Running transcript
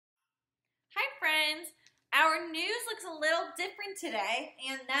friends. Our news looks a little different today,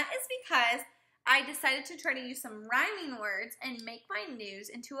 and that is because I decided to try to use some rhyming words and make my news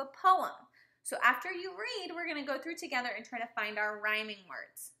into a poem. So after you read, we're going to go through together and try to find our rhyming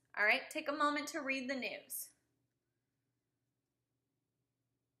words. All right, take a moment to read the news.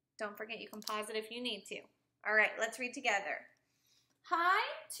 Don't forget you can pause it if you need to. All right, let's read together. Hi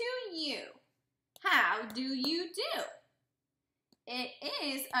to you. How do you do? It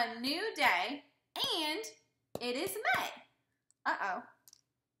is a new day, and it is May. Uh-oh.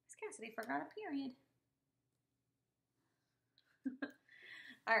 Miss Cassidy forgot a period.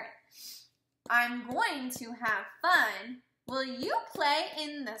 All right. I'm going to have fun. Will you play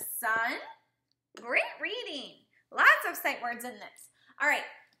in the sun? Great reading. Lots of sight words in this. All right.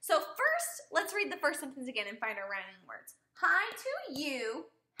 So first, let's read the first sentence again and find our rhyming words. Hi to you.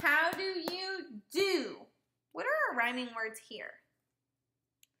 How do you do? What are our rhyming words here?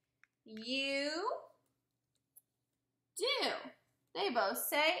 You do. They both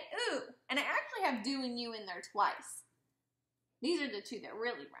say ooh. And I actually have do and you in there twice. These are the two that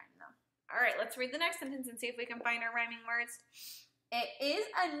really rhyme though. All right, let's read the next sentence and see if we can find our rhyming words. It is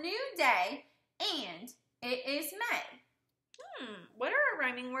a new day and it is May. What are our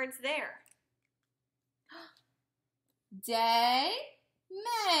rhyming words there? Day,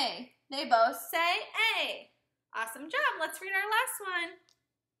 May. They both say a. Awesome job. Let's read our last one.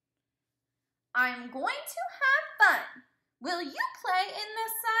 I'm going to have fun. Will you play in the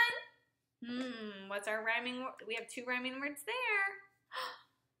sun? What's our rhyming word? We have two rhyming words there.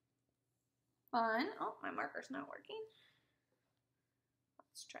 Fun. Oh, my marker's not working.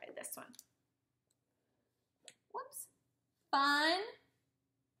 Let's try this one. Whoops. Fun,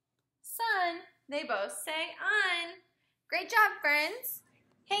 sun. They both say on. Great job, friends.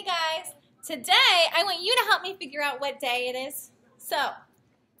 Hey, guys. Today, I want you to help me figure out what day it is. So.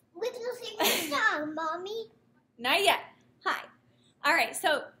 We can sing the song, Mommy. Not yet. Hi. All right,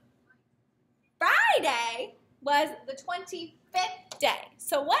 so Friday was the 25th day.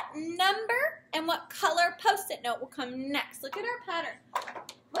 So what number and what color Post-it note will come next? Look at our pattern.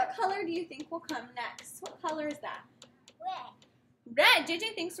 What color do you think will come next? What color is that? Red. Red.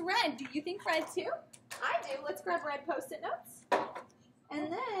 JJ thinks red. Do you think red too? I do. Let's grab red Post-it notes.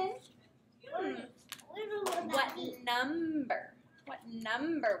 And then, what number? What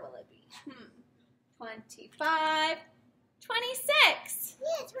number will it be? 25, 26.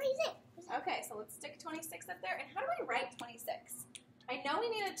 Yeah, 26. Okay, so let's stick 26 up there. And how do I write 26? I know we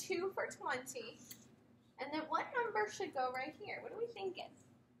need a 2 for 20. And then what number should go right here? What are we thinking?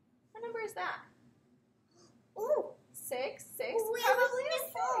 What number is that? Ooh. 6, 6, Ooh, probably a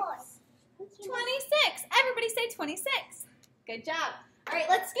 6. 26. Everybody say 26. Good job. All right,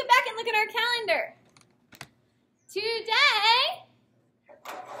 let's get back and look at our calendar. Today,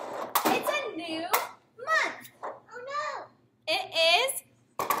 it's a new month. Oh, no. It is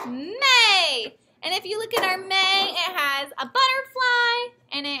May. And if you look at our May, it has a butterfly,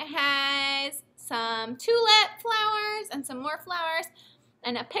 and it has some tulip flowers and some more flowers,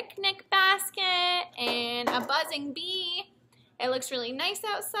 and a picnic basket, and a buzzing bee. It looks really nice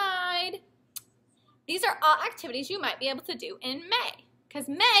outside. These are all activities you might be able to do in May, because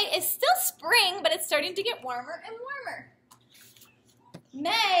May is still spring, but it's starting to get warmer and warmer.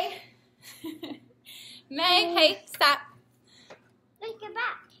 May, hey, stop. Let's get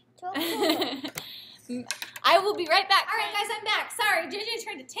back. I will be right back. All right, guys, I'm back. Sorry, JJ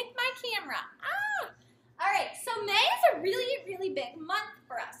tried to take my camera. All right, so May is a really, really big month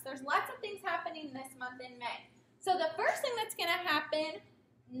for us. There's lots of things happening this month in May. So the first thing that's going to happen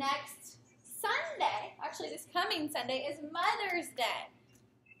next Sunday, actually this coming Sunday, is Mother's Day.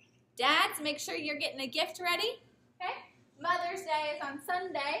 Dads, make sure you're getting a gift ready. Okay? Mother's Day is on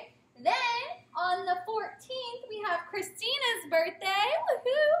Sunday. Then on the 14th, we have Christina's birthday.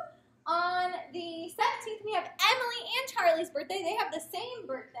 Woohoo! On the 17th, we have Emily and Charlie's birthday. They have the same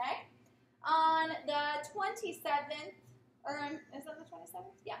birthday. On the 27th, is that the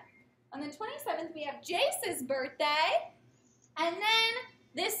 27th? Yeah. On the 27th, we have Jace's birthday. And then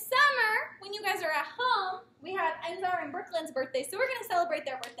this summer, when you guys are at home, we have Enzar and Brooklyn's birthday. So we're going to celebrate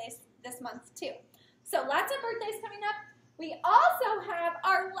their birthdays this month too. So lots of birthdays coming up. We also have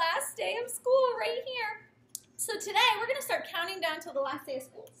our last day of school right here. So today, we're going to start counting down to the last day of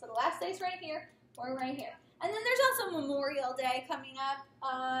school. So the last day is right here, or right here. And then there's also Memorial Day coming up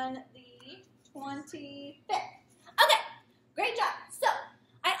on the 25th. Okay, great job. So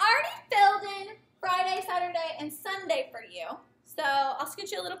I already filled in Friday, Saturday, and Sunday for you. So I'll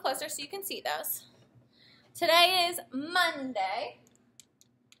scoot you a little closer so you can see those. Today is Monday.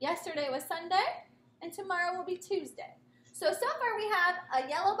 Yesterday was Sunday. And tomorrow will be Tuesday. So far we have a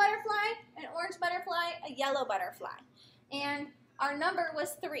yellow butterfly, an orange orange butterfly, a yellow butterfly. And our number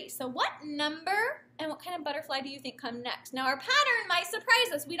was 3. So what number and what kind of butterfly do you think come next? Now our pattern might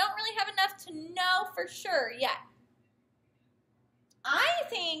surprise us. We don't really have enough to know for sure yet. I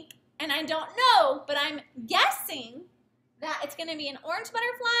think, and I don't know, but I'm guessing that it's going to be an orange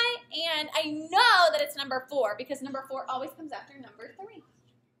butterfly, and I know that it's number 4 because number 4 always comes after number 3.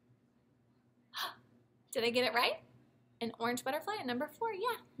 Did I get it right? An orange butterfly at number 4,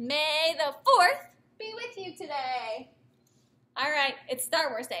 yeah. May the 4th be with you today. All right, it's Star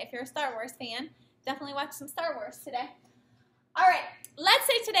Wars Day. If you're a Star Wars fan, definitely watch some Star Wars today. All right, let's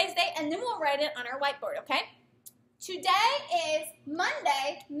say today's date, and then we'll write it on our whiteboard, okay? Today is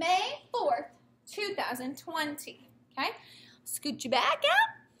Monday, May 4th, 2020, okay? Scoot you back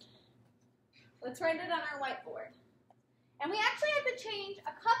out. Let's write it on our whiteboard. And we actually have to change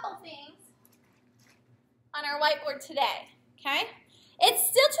a couple things on our whiteboard today, okay? It's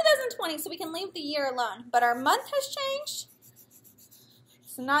still 2020, so we can leave the year alone, but our month has changed.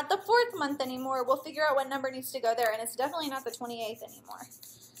 It's not the 4th month anymore. We'll figure out what number needs to go there, and it's definitely not the 28th anymore.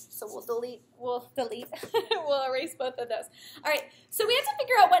 So we'll erase both of those. All right, so we have to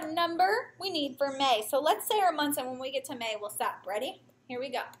figure out what number we need for May. So let's say our months, and when we get to May, we'll stop. Ready? Here we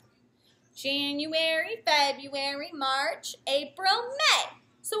go. January, February, March, April, May.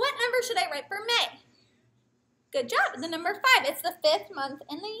 So what number should I write for May? Good job. The number 5. It's the 5th month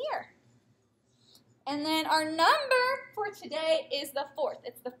in the year. And then our number for today is the 4th.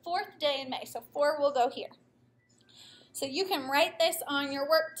 It's the 4th day in May. So 4 will go here. So you can write this on your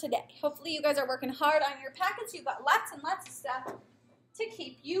work today. Hopefully you guys are working hard on your packets. You've got lots and lots of stuff to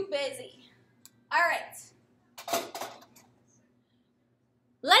keep you busy. All right.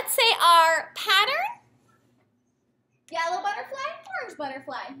 Let's say our pattern, yellow butterfly, orange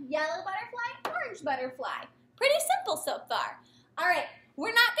butterfly, yellow butterfly, orange butterfly. Pretty simple so far. All right,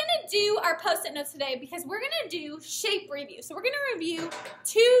 we're not going to do our Post-it notes today because we're going to do shape review. So we're going to review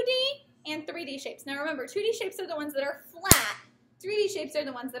 2D and 3D shapes. Now remember, 2D shapes are the ones that are flat. 3D shapes are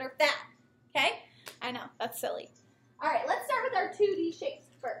the ones that are fat. Okay? I know, that's silly. All right, let's start with our 2D shapes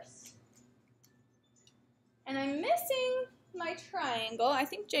first. And I'm missing my triangle. I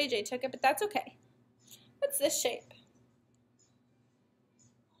think JJ took it, but that's okay. What's this shape?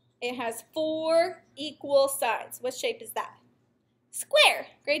 It has 4 equal sides. What shape is that? Square.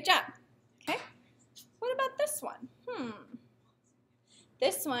 Great job. Okay. What about this one?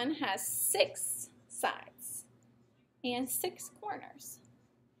 This one has 6 sides and 6 corners.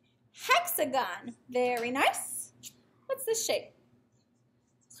 Hexagon. Very nice. What's this shape?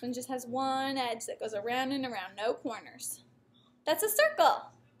 This one just has one edge that goes around and around. No corners. That's a circle.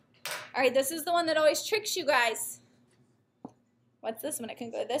 All right, this is the one that always tricks you guys. What's this one? It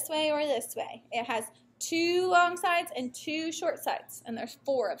can go this way or this way. It has 2 long sides and 2 short sides, and there's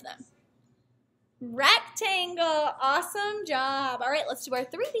 4 of them. Rectangle. Awesome job. All right, let's do our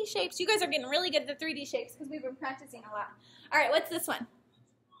 3D shapes. You guys are getting really good at the 3D shapes because we've been practicing a lot. All right, what's this one?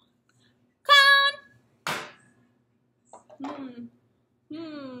 Cone.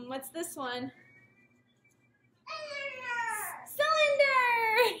 What's this one?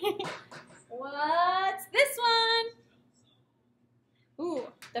 Cylinder. What's this one? Ooh,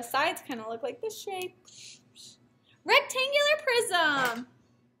 the sides kind of look like this shape. Rectangular prism.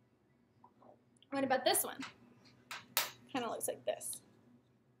 What about this one? Kind of looks like this.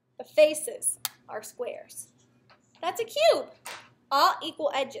 The faces are squares. That's a cube. All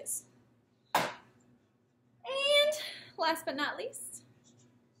equal edges. And last but not least,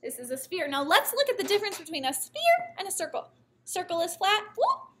 this is a sphere. Now let's look at the difference between a sphere and a circle. Circle is flat.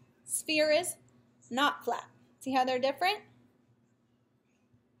 Whoop. Sphere is not flat. See how they're different?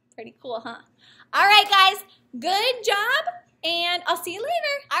 Pretty cool, huh? All right, guys. Good job. And I'll see you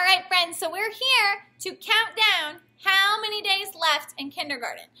later. All right, friends, so we're here to count down how many days left in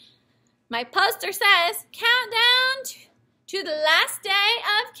kindergarten. My poster says count down to the last day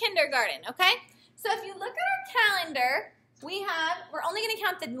of kindergarten, okay? So if you look at our calendar, we're only going to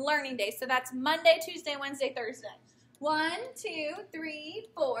count the learning days. So that's Monday, Tuesday, Wednesday, Thursday. 1, 2, 3,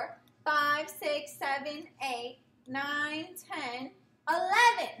 4, 5, 6, 7, 8, 9, 10,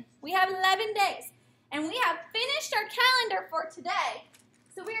 11. We have 11 days. And we have finished our calendar for today.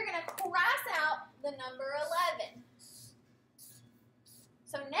 So we are going to cross out the number 11.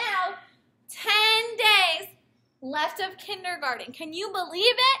 So now, 10 days left of kindergarten. Can you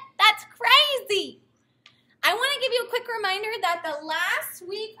believe it? That's crazy. I want to give you a quick reminder that the last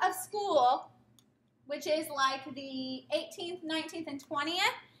week of school, which is like the 18th, 19th, and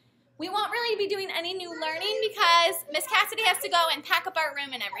 20th, we won't really be doing any new learning because Miss Cassidy has to go and pack up our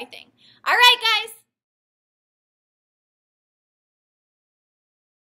room and everything. All right, guys.